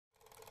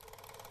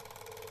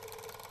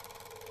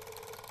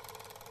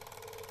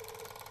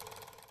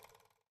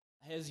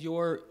Has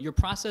your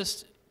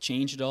process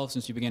changed at all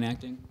since you began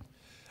acting?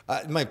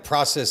 My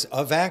process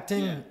of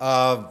acting,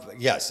 Yeah.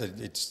 yes,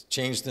 it's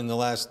changed in the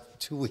last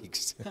 2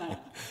 weeks.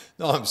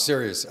 No, I'm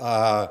serious.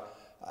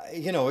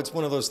 You know, it's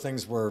one of those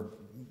things where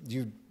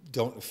you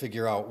don't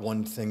figure out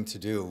one thing to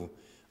do,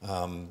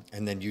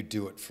 and then you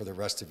do it for the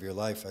rest of your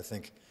life. I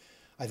think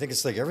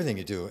it's like everything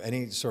you do,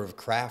 any sort of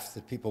craft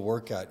that people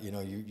work at. You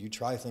know, you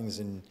try things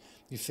and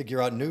you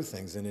figure out new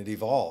things, and it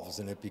evolves,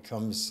 and it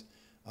becomes,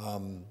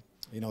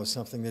 you know,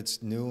 something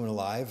that's new and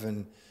alive.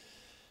 And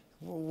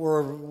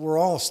we're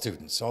all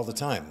students all the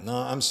time. No,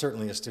 I'm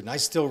certainly a student. I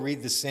still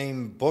read the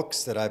same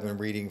books that I've been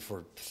reading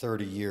for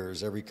 30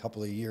 years. Every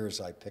couple of years,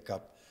 I pick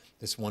up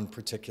this one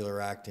particular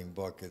acting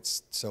book.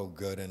 It's so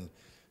good, and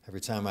every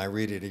time I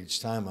read it, each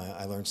time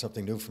I learn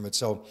something new from it.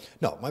 So,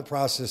 no, my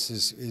process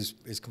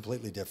is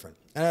completely different.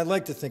 And I'd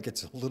like to think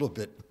it's a little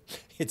bit,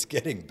 it's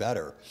getting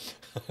better.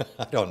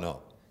 I don't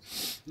know.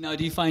 Now,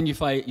 do you find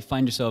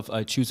yourself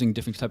choosing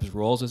different types of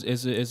roles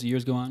as the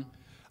years go on?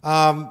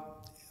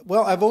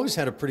 Well, I've always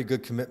had a pretty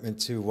good commitment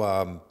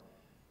to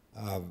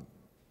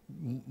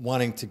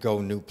wanting to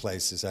go new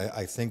places.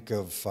 I think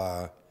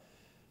the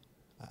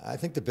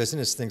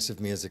business thinks of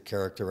me as a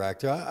character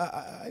actor.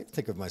 I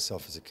think of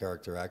myself as a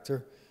character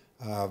actor.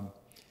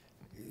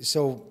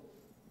 So,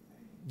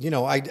 you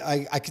know, I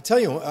could tell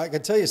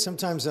you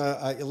sometimes,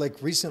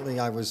 like recently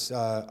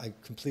I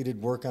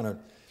completed work on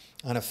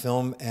a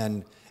film,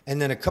 and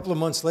then a couple of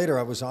months later,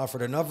 I was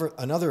offered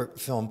another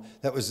film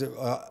that was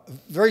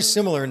very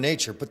similar in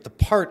nature, but the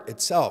part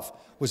itself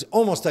was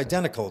almost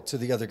identical to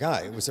the other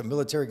guy. It was a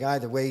military guy,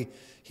 the way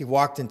he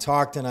walked and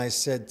talked, and I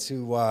said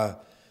to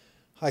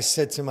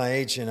my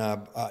agent,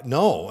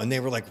 no, and they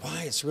were like,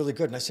 why? It's really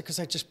good. And I said, because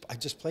I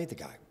just played the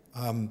guy.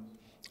 I'm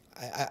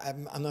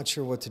not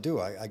sure what to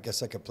do. I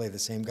guess I could play the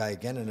same guy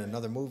again in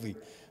another movie,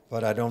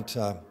 but I don't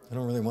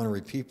really want to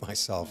repeat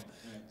myself.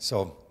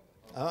 So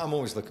I'm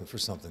always looking for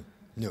something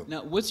new.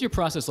 Now, what's your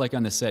process like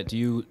on the set? Are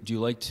you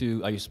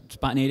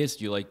spontaneous?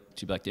 Do you like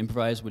to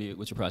improvise?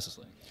 What's your process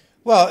like?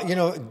 Well, you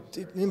know,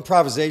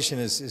 improvisation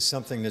is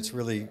something that's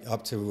really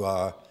up to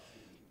a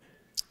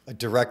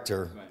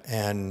director. Right.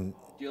 And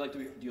do you like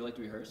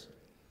to rehearse?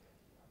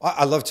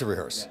 I love to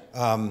rehearse.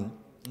 Yeah.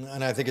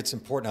 And I think it's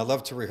important. I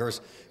love to rehearse.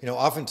 You know,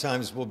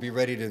 oftentimes we'll be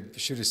ready to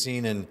shoot a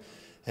scene,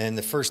 and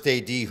the first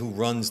AD who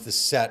runs the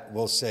set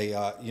will say,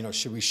 you know,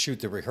 should we shoot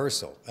the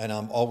rehearsal? And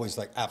I'm always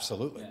like,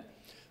 absolutely. Yeah.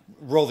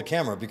 Roll the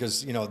camera,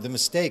 because, you know, the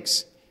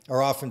mistakes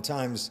are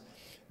oftentimes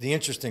the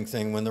interesting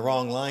thing. When the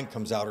wrong line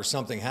comes out or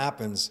something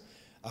happens,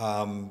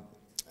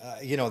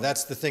 you know,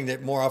 that's the thing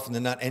that more often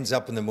than not ends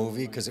up in the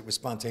movie because it was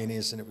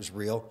spontaneous and it was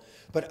real.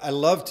 But I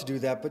love to do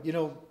that. But, you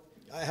know,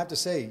 I have to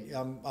say,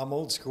 I'm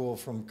old school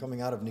from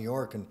coming out of New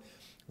York and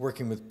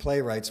working with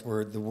playwrights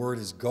where the word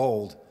is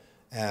gold.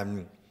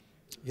 And,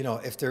 you know,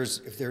 if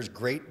there's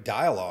great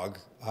dialogue,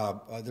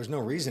 there's no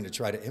reason to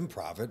try to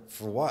improv it.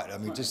 For what? I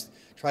mean, just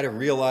try to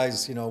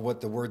realize, you know, what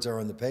the words are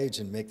on the page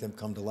and make them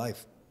come to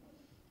life.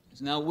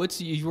 Now,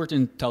 you've worked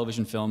in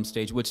television, film,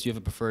 stage. Do you have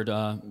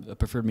a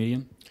preferred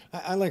medium?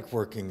 I like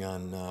working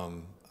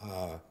on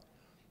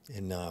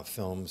in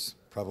films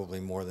probably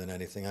more than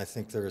anything. I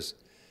think there's,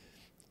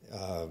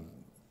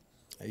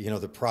 you know,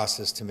 the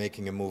process to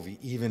making a movie,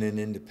 even an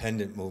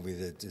independent movie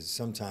that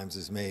sometimes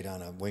is made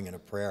on a wing and a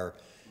prayer,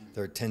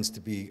 there tends to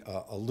be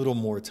a little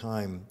more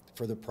time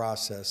for the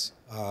process.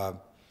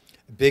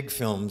 Big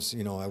films,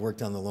 you know, I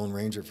worked on The Lone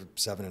Ranger for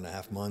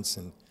 7.5 months,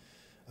 and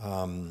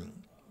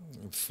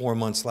 4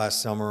 months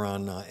last summer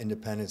on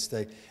Independence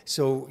Day.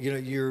 So, you know,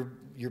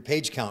 your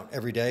page count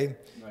every day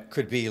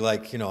could be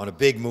like, you know, on a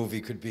big movie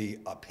could be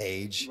a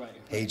page,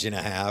 page and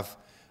a half.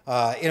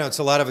 You know, it's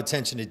a lot of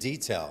attention to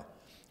detail.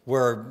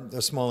 Where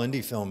a small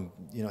indie film,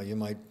 you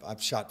know,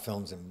 I've shot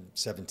films in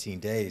 17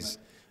 days,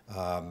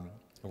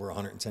 over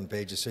 110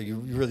 pages. So you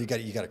really got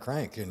to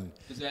crank. And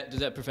does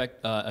that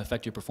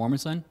affect your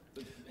performance then?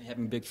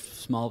 Having big,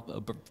 small,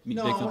 big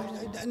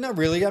films? Not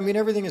really. I mean,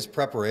 everything is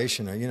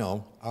preparation. You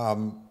know,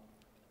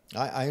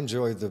 I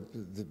enjoy the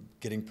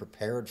getting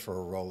prepared for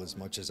a role as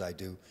much as I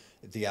do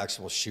the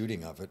actual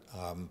shooting of it.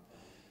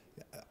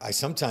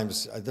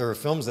 There are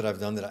films that I've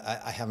done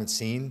that I haven't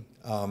seen.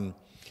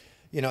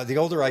 You know, the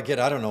older I get,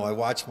 I don't know, I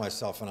watch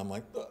myself and I'm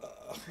like,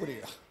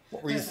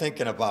 what were you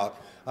thinking about?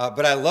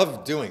 But I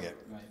love doing it,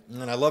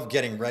 and I love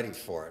getting ready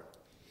for it.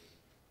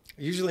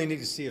 I usually need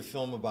to see a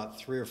film about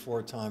 3 or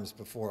 4 times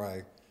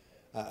before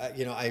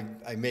you know,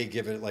 I may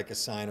give it like a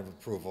sign of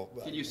approval.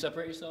 Can you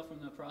separate yourself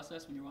from the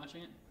process when you're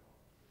watching it?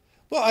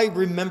 Well, I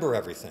remember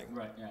everything.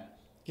 Right, yeah.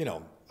 You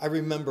know, I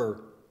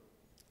remember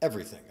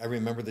everything. I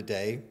remember the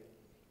day.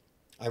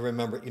 I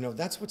remember, you know,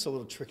 that's what's a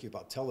little tricky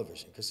about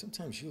television, because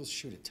sometimes you'll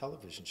shoot a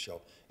television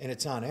show and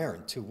it's on air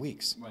in 2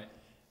 weeks. Right.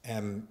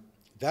 And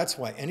that's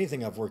why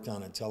anything I've worked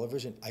on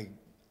television, I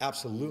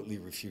absolutely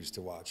refuse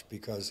to watch,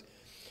 because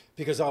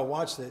I'll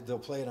watch they'll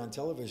play it on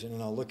television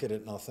and I'll look at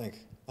it and I'll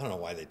think, I don't know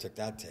why they took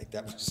that take.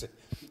 That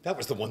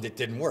was the one that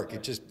didn't work.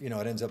 It just, you know,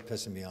 it ends up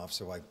pissing me off,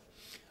 so I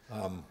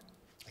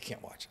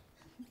can't watch it.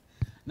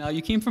 Now,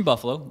 you came from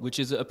Buffalo, which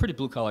is a pretty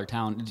blue-collar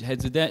town.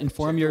 Did that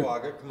inform your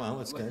Chickawaga, come on,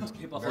 let's go.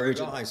 Buffalo Maryville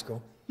region. High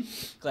School,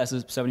 class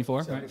of 74,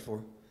 right?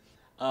 74.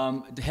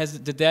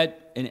 Did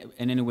that in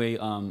any way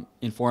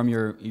inform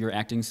your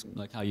acting,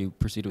 like how you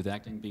proceed with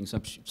acting, being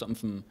something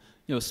from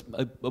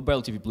a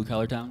relatively blue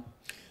collar town?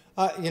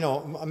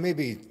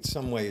 Maybe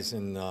some ways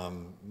in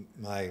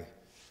my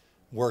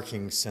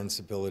working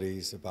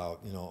sensibilities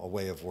about a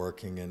way of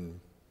working, and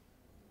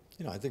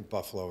I think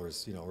Buffalo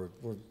is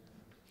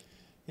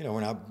we're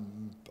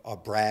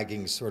not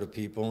bragging sort of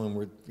people,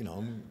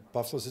 and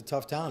Buffalo's a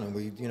tough town, and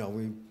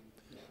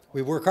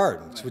we work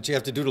hard. It's what you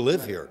have to do to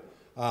live here.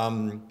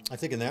 I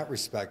think in that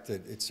respect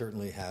it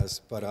certainly has,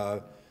 but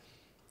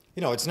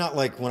it's not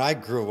like when I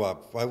grew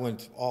up. I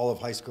went all of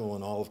high school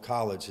and all of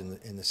college in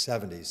the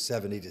 70s,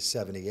 70 to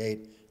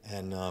 78,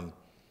 and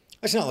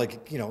it's not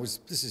like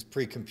this is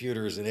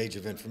pre-computers and age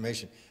of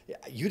information.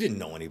 You didn't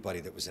know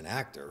anybody that was an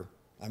actor.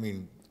 I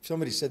mean, if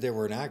somebody said they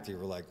were an actor, you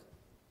were like,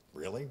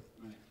 really?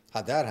 Right.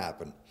 How'd that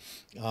happen?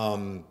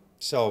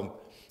 So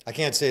I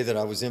can't say that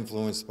I was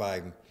influenced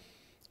by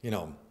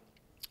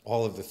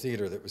all of the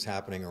theater that was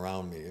happening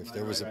around me. If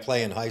there was a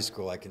play in high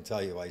school, I can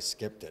tell you I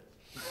skipped it.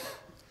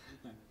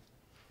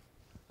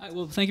 All right,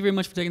 well, thank you very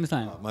much for taking the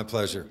time. My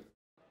pleasure.